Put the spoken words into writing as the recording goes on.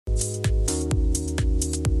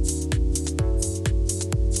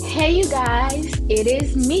Hey, you guys, it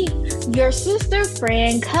is me, your sister,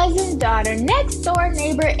 friend, cousin, daughter, next door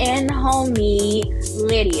neighbor, and homie,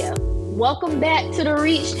 Lydia. Welcome back to the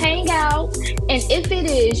Reached Hangout. And if it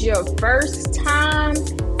is your first time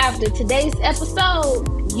after today's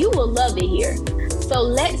episode, you will love it here. So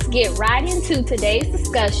let's get right into today's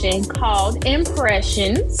discussion called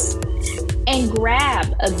Impressions. And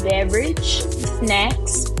grab a beverage,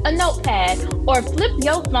 snacks, a notepad, or flip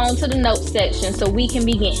your phone to the notes section so we can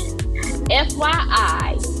begin.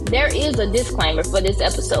 FYI, there is a disclaimer for this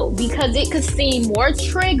episode because it could seem more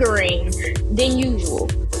triggering than usual.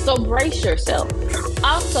 So brace yourself.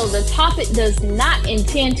 Also, the topic does not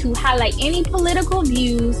intend to highlight any political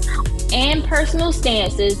views and personal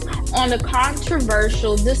stances on the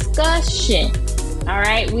controversial discussion. All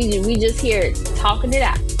right, we just here talking it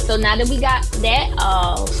out. So now that we got that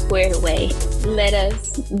all squared away, let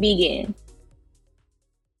us begin.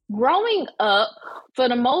 Growing up, for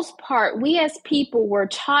the most part, we as people were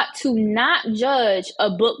taught to not judge a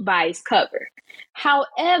book by its cover.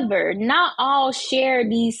 However, not all share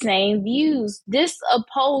these same views. This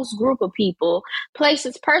opposed group of people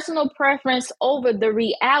places personal preference over the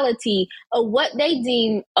reality of what they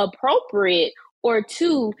deem appropriate or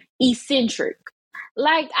too eccentric.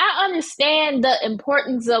 Like, I understand the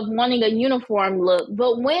importance of wanting a uniform look,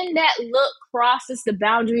 but when that look crosses the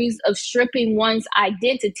boundaries of stripping one's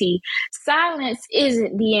identity, silence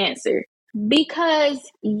isn't the answer. Because,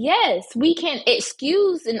 yes, we can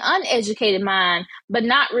excuse an uneducated mind, but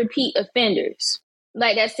not repeat offenders.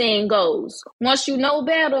 Like that saying goes, once you know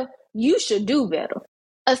better, you should do better.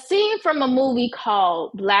 A scene from a movie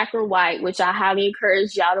called Black or White, which I highly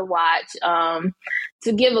encourage y'all to watch.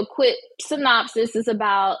 To give a quick synopsis, it's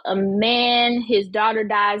about a man, his daughter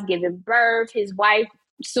dies giving birth, his wife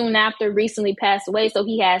soon after recently passed away, so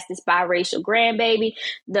he has this biracial grandbaby.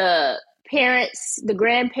 The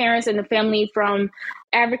grandparents and the family from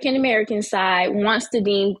African American side wants to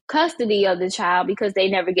deem custody of the child because they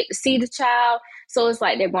never get to see the child. So it's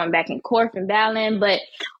like they're going back and forth and battling. But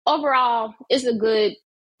overall, it's a good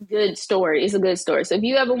story. It's a good story. So if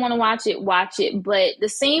you ever want to watch it, watch it. But the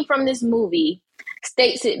scene from this movie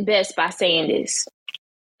states it best by saying this.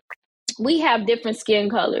 We have different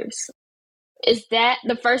skin colors. Is that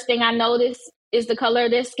the first thing I notice is the color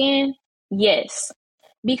of their skin? Yes.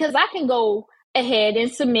 Because I can go ahead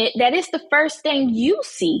and submit that it's the first thing you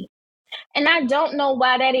see. And I don't know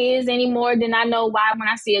why that is any more than I know why when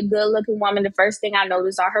I see a good-looking woman, the first thing I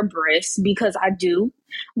notice are her breasts, because I do.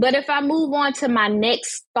 But if I move on to my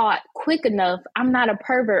next thought quick enough, I'm not a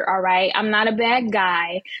pervert, all right? I'm not a bad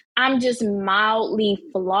guy. I'm just mildly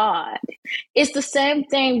flawed. It's the same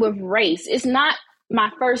thing with race. It's not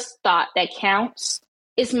my first thought that counts.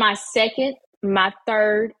 It's my second, my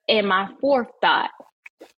third, and my fourth thought.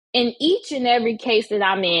 In each and every case that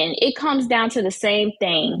I'm in, it comes down to the same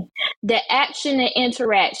thing. The action and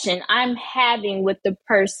interaction I'm having with the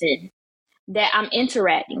person that I'm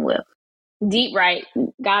interacting with. Deep right,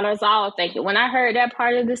 got us all thinking. When I heard that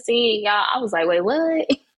part of the scene, y'all, I was like, wait, what?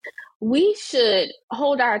 We should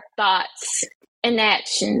hold our thoughts and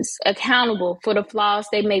actions accountable for the flaws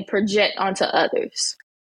they may project onto others.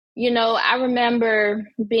 You know, I remember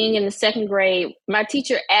being in the second grade, my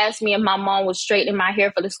teacher asked me if my mom was straightening my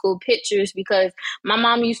hair for the school pictures because my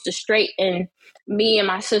mom used to straighten me and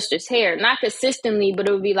my sister's hair. Not consistently, but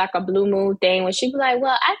it would be like a blue moon thing when she'd be like,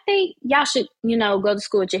 well, I think y'all should, go to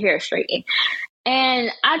school with your hair straightened.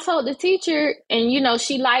 And I told the teacher, and,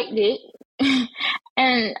 she liked it.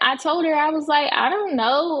 And I told her, I was like, I don't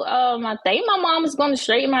know. I think my mom is going to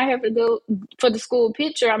straighten my hair for the school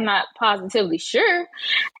picture. I'm not positively sure.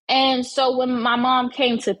 And so when my mom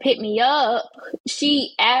came to pick me up,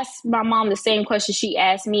 she asked my mom the same question she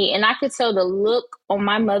asked me. And I could tell the look on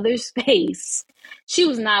my mother's face. She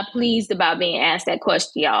was not pleased about being asked that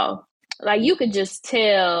question, y'all. Like, you could just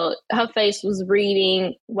tell her face was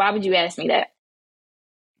reading, why would you ask me that?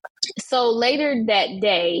 So later that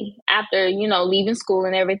day, after, leaving school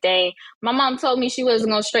and everything, my mom told me she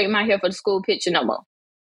wasn't going to straighten my hair for the school picture no more.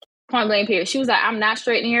 Point blank period. She was like, I'm not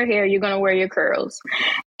straightening your hair. You're going to wear your curls.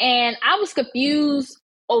 And I was confused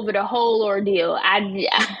over the whole ordeal.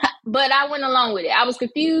 But I went along with it. I was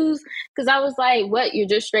confused because I was like, what? You're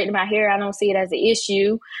just straightening my hair? I don't see it as an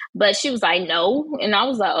issue. But she was like, no. And I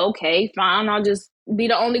was like, okay, fine. I'll just be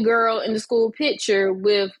the only girl in the school picture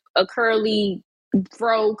with a curly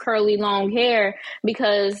fro, curly, long hair,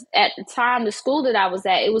 because at the time, the school that I was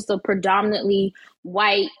at, it was a predominantly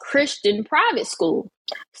white Christian private school.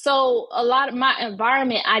 So a lot of my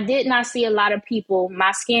environment, I did not see a lot of people,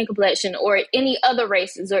 my skin complexion, or any other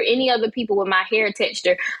races, or any other people with my hair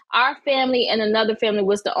texture. Our family and another family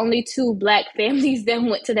was the only two Black families that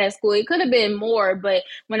went to that school. It could have been more, but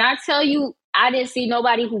when I tell you I didn't see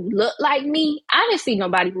nobody who looked like me, I didn't see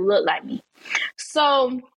nobody who looked like me.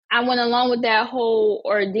 So I went along with that whole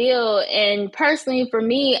ordeal. And personally for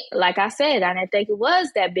me, like I said, I didn't think it was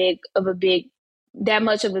that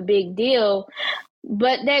much of a big deal.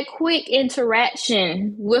 But that quick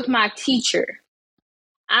interaction with my teacher,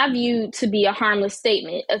 I viewed to be a harmless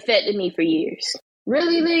statement, affected me for years.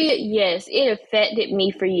 Really, Lydia? Yes, it affected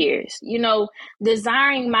me for years.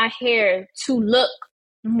 Desiring my hair to look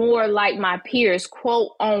more like my peers,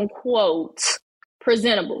 quote unquote,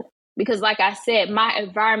 presentable. Because like I said, my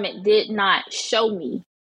environment did not show me.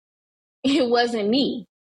 It wasn't me.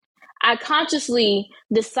 I consciously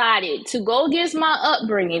decided to go against my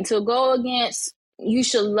upbringing, to go against, you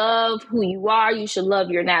should love who you are. You should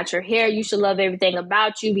love your natural hair. You should love everything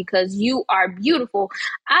about you because you are beautiful.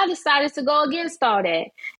 I decided to go against all that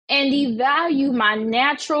and devalue my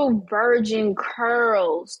natural virgin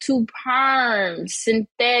curls to perms,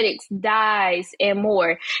 synthetics, dyes, and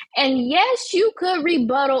more. And yes, you could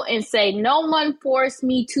rebuttal and say, no one forced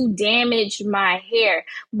me to damage my hair,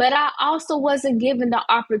 but I also wasn't given the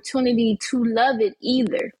opportunity to love it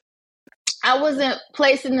either. I wasn't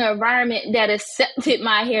placed in an environment that accepted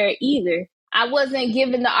my hair either. I wasn't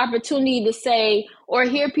given the opportunity to say or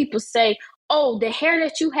hear people say, oh, the hair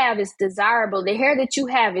that you have is desirable. The hair that you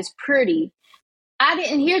have is pretty. I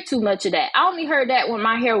didn't hear too much of that. I only heard that when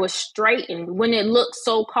my hair was straightened, when it looked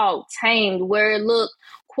so-called tamed, where it looked,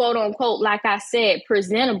 quote unquote, like I said,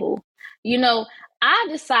 presentable. I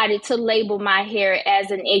decided to label my hair as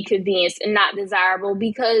an inconvenience and not desirable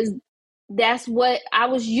because that's what I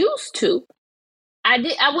was used to.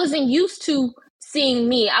 I wasn't used to seeing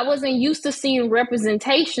me. I wasn't used to seeing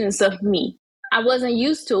representations of me. I wasn't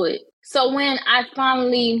used to it. So when I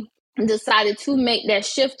finally decided to make that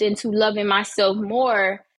shift into loving myself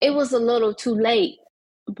more, it was a little too late,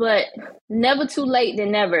 but never too late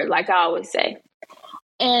than never, like I always say.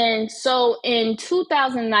 And so in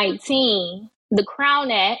 2019, the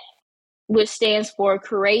Crown Act, which stands for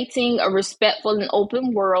Creating a Respectful and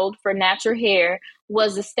Open World for Natural Hair,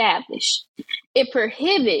 was established. It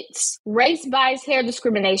prohibits race-biased hair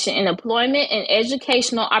discrimination in employment and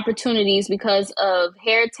educational opportunities because of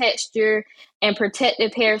hair texture and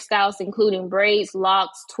protective hairstyles, including braids,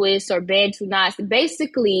 locks, twists, or bantu knots.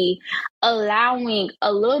 Basically, allowing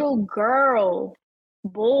a little girl,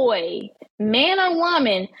 boy, man or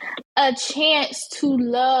woman, a chance to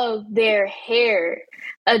love their hair,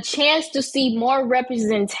 a chance to see more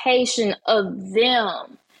representation of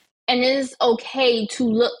them. And it is okay to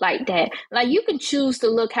look like that. Like, you can choose to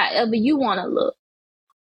look however you want to look,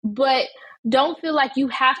 but don't feel like you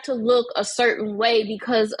have to look a certain way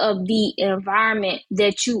because of the environment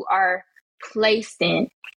that you are placed in.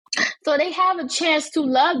 So they have a chance to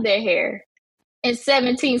love their hair in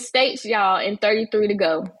 17 states, y'all, and 33 to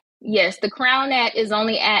go. Yes, the Crown Act is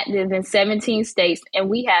only active in 17 states,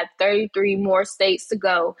 and we have 33 more states to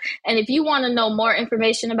go. And if you want to know more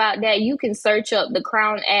information about that, you can search up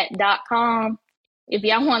thecrownact.com if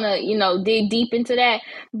y'all want to, dig deep into that.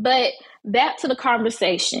 But back to the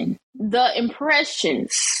conversation, the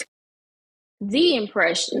impressions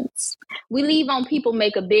we leave on people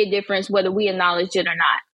make a big difference, whether we acknowledge it or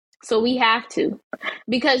not. So we have to,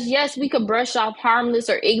 because yes, we could brush off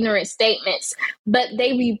harmless or ignorant statements, but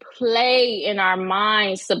they replay in our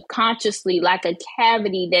minds subconsciously like a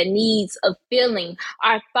cavity that needs a filling.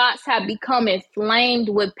 Our thoughts have become inflamed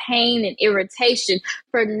with pain and irritation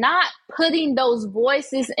for not putting those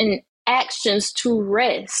voices and actions to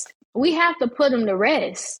rest. We have to put them to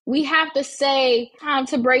rest. We have to say, time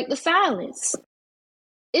to break the silence.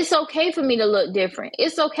 It's okay for me to look different.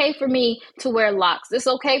 It's okay for me to wear locks. It's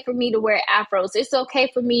okay for me to wear afros. It's okay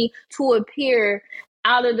for me to appear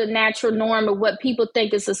out of the natural norm of what people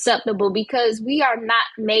think is acceptable, because we are not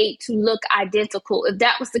made to look identical. If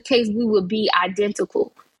that was the case, we would be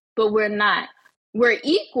identical, but we're not. We're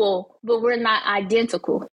equal, but we're not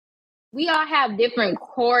identical. We all have different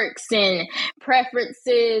quirks and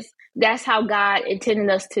preferences. That's how God intended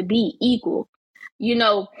us to be, equal.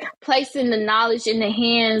 Placing the knowledge in the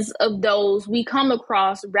hands of those we come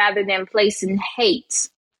across, rather than placing hate,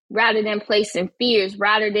 rather than placing fears,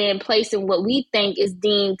 rather than placing what we think is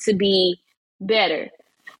deemed to be better.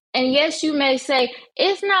 And yes, you may say,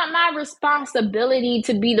 it's not my responsibility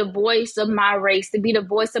to be the voice of my race, to be the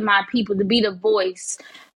voice of my people, to be the voice.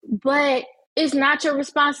 But it's not your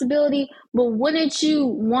responsibility. But wouldn't you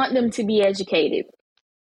want them to be educated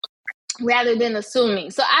rather than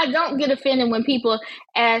assuming? So I don't get offended when people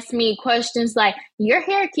ask me questions like, your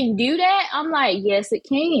hair can do that? I'm like, yes, it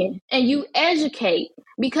can. And you educate,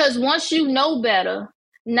 because once you know better,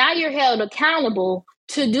 now you're held accountable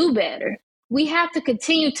to do better. We have to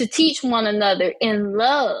continue to teach one another in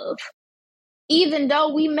love, even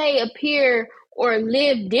though we may appear or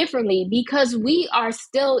live differently, because we are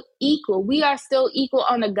still equal. We are still equal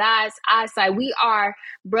under God's eyesight. We are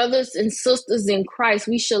brothers and sisters in Christ.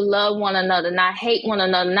 We should love one another, not hate one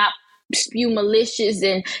another, not spew malicious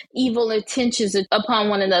and evil intentions upon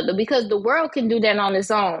one another, because the world can do that on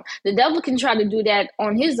its own. The devil can try to do that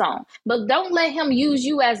on his own, but don't let him use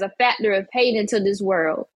you as a factor of hate into this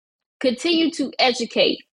world. Continue to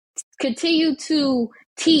educate. Continue to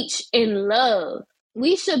teach in love.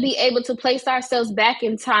 We should be able to place ourselves back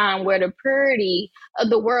in time where the purity of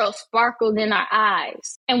the world sparkled in our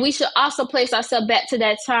eyes. And we should also place ourselves back to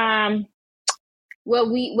that time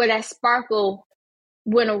where that sparkle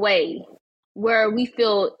went away, where we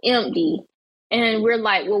feel empty. And we're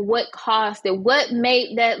like, well, what caused it? What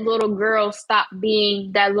made that little girl stop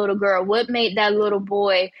being that little girl? What made that little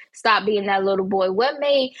boy stop being that little boy? What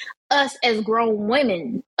made us as grown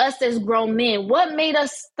women, us as grown men, what made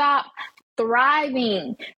us stop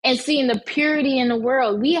thriving and seeing the purity in the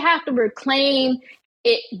world? We have to reclaim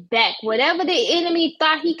it back. Whatever the enemy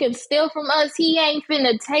thought he can steal from us, he ain't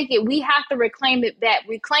finna take it. We have to reclaim it back.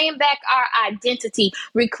 Reclaim back our identity.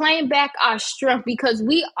 Reclaim back our strength, because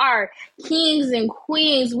we are kings and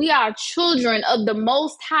queens. We are children of the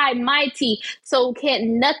Most High Mighty. So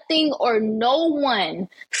can nothing or no one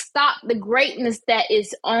stop the greatness that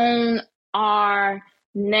is on our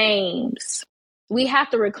names. We have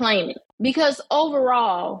to reclaim it, because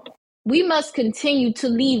overall, we must continue to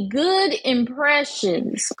leave good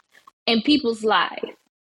impressions in people's lives.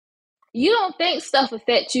 You don't think stuff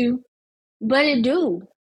affects you, but it do.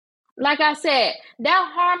 Like I said,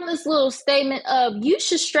 that harmless little statement of, you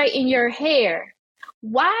should straighten your hair.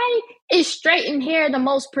 Why is straightened hair the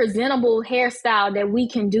most presentable hairstyle that we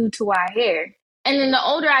can do to our hair? And then the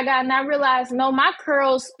older I got, and I realized, no, my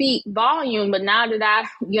curls speak volume. But now that I,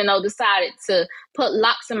 decided to put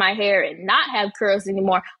locks in my hair and not have curls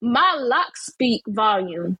anymore, my locks speak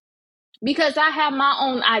volume, because I have my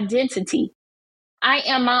own identity. I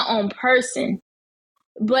am my own person.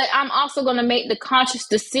 But I'm also going to make the conscious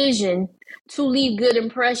decision to leave good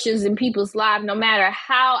impressions in people's lives, no matter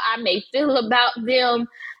how I may feel about them.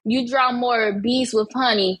 You draw more bees with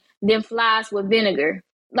honey than flies with vinegar.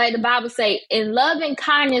 Like the Bible say, in love and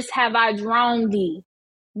kindness have I drawn thee.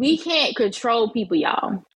 We can't control people,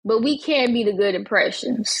 y'all, but we can be the good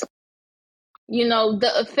impressions.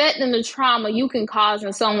 The effect and the trauma you can cause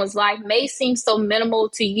in someone's life may seem so minimal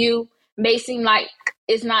to you, may seem like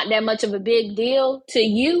it's not that much of a big deal to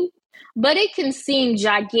you, but it can seem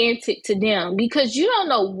gigantic to them, because you don't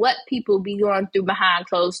know what people be going through behind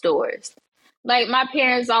closed doors. Like my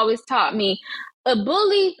parents always taught me, a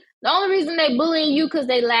bully, the only reason they bullying you because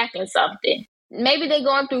they lacking something. Maybe they're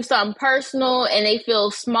going through something personal and they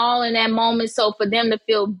feel small in that moment. So for them to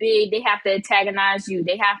feel big, they have to antagonize you.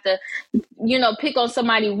 They have to, pick on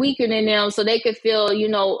somebody weaker than them so they could feel,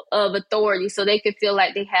 of authority, so they could feel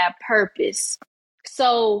like they have purpose.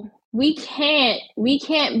 So we can't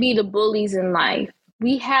be the bullies in life.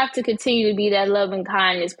 We have to continue to be that love and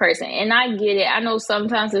kindness person. And I get it. I know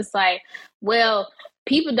sometimes it's like, well,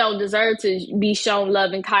 people don't deserve to be shown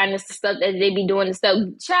love and kindness to stuff that they be doing and stuff.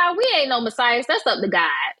 Child, we ain't no messiahs. That's up to God.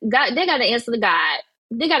 God, they got to answer to God.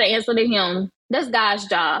 They got to answer to him. That's God's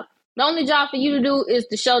job. The only job for you to do is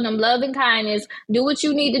to show them love and kindness. Do what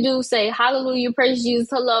you need to do. Say hallelujah, praise Jesus,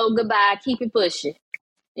 hello, goodbye, keep it pushing.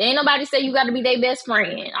 There ain't nobody say you got to be their best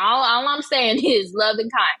friend. All I'm saying is love and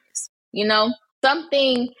kindness.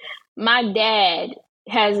 Something my dad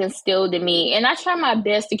has instilled in me, and I try my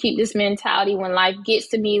best to keep this mentality when life gets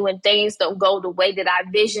to me, when things don't go the way that I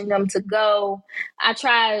vision them to go. I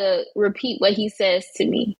try to repeat what he says to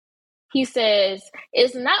me. He says,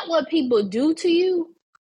 it's not what people do to you.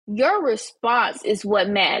 Your response is what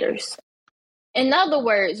matters. In other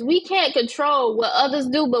words, we can't control what others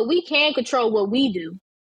do, but we can control what we do.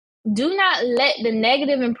 Do not let the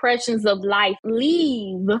negative impressions of life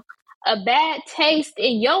leave a bad taste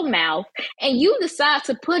in your mouth and you decide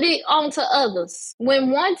to put it onto others. When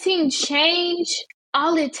wanting change,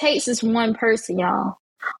 all it takes is one person, y'all.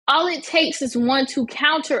 All it takes is one to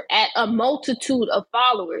counteract a multitude of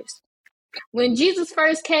followers. When Jesus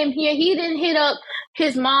first came here, he didn't hit up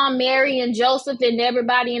his mom, Mary, and Joseph, and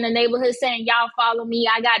everybody in the neighborhood saying, y'all follow me.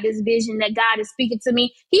 I got this vision that God is speaking to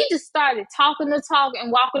me. He just started talking the talk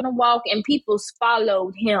and walking the walk, and people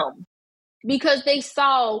followed him because they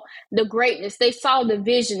saw the greatness. They saw the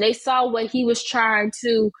vision. They saw what he was trying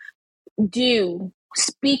to do,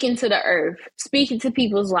 speaking to the earth, speaking to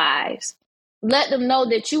people's lives. Let them know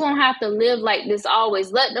that you won't have to live like this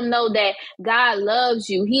always. Let them know that God loves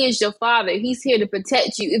you. He is your father. He's here to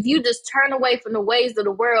protect you. If you just turn away from the ways of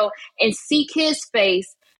the world and seek his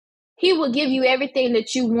face, he will give you everything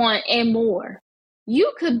that you want and more.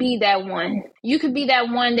 You could be that one. You could be that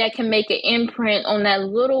one that can make an imprint on that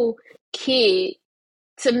little kid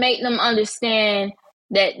to make them understand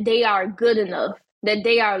that they are good enough, that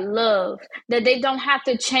they are loved, that they don't have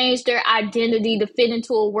to change their identity to fit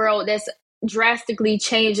into a world that's drastically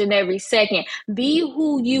changing every second. Be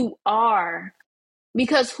who you are,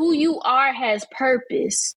 because who you are has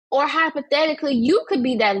purpose. Or hypothetically, you could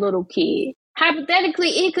be that little kid. Hypothetically,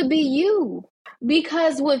 it could be you,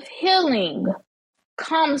 because with healing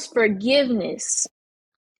comes forgiveness,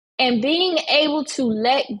 and being able to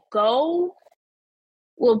let go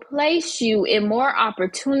will place you in more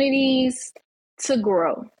opportunities to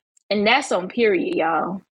grow. And that's on period,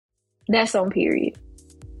 y'all. That's on period.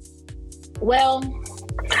 Well,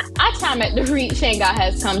 our time at the Reach Hangout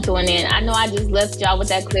has come to an end. I know I just left y'all with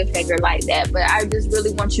that cliffhanger like that, but I just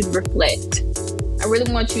really want you to reflect. I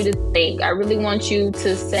really want you to think. I really want you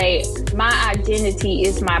to say, my identity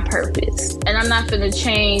is my purpose. And I'm not going to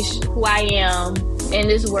change who I am in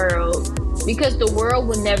this world, because the world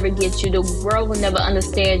will never get you. The world will never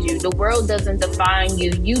understand you. The world doesn't define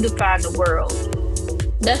you. You define the world.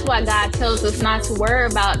 That's why God tells us not to worry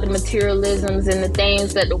about the materialisms and the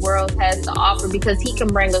things that the world has to offer, because he can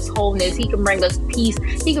bring us wholeness. He can bring us peace.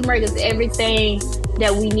 He can bring us everything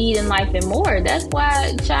that we need in life and more. That's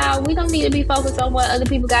why, child, we don't need to be focused on what other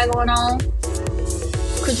people got going on.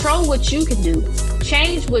 Control what you can do.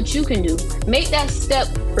 Change what you can do. Make that step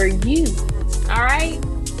for you. All right?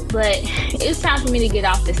 But it's time for me to get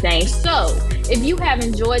off this thing. So, if you have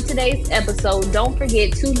enjoyed today's episode, don't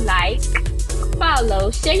forget to like, follow,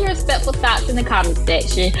 share your respectful thoughts in the comment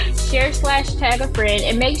section, share/tag a friend,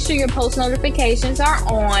 and make sure your post notifications are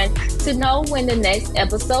on to know when the next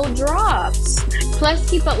episode drops. Plus,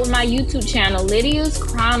 keep up with my YouTube channel, Lydia's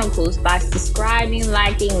Chronicles, by subscribing,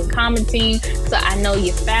 liking, and commenting so I know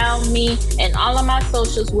you found me. And all of my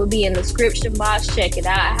socials will be in the description box. Check it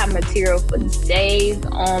out. I have material for days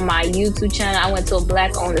on my YouTube channel. I went to a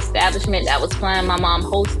Black-owned establishment. That was fun. My mom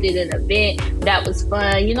hosted an event. That was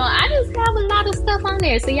fun. You know, I just have a lot of stuff on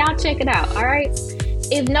there, so y'all check it out. All right?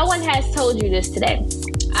 If no one has told you this today,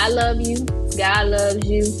 I love you, God loves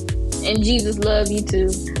you, and Jesus loves you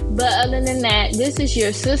too. But other than that, this is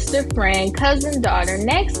your sister, friend, cousin, daughter,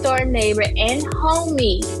 next door neighbor, and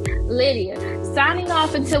homie, Lydia, signing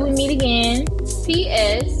off until we meet again.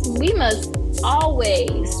 P.S. We must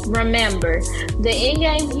always remember the end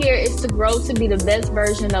game here is to grow to be the best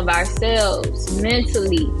version of ourselves,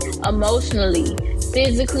 mentally, emotionally,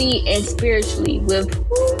 physically, and spiritually, with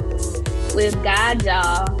God,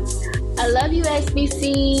 y'all. I love you,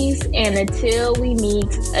 SBCs, and until we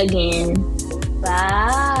meet again,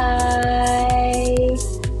 bye.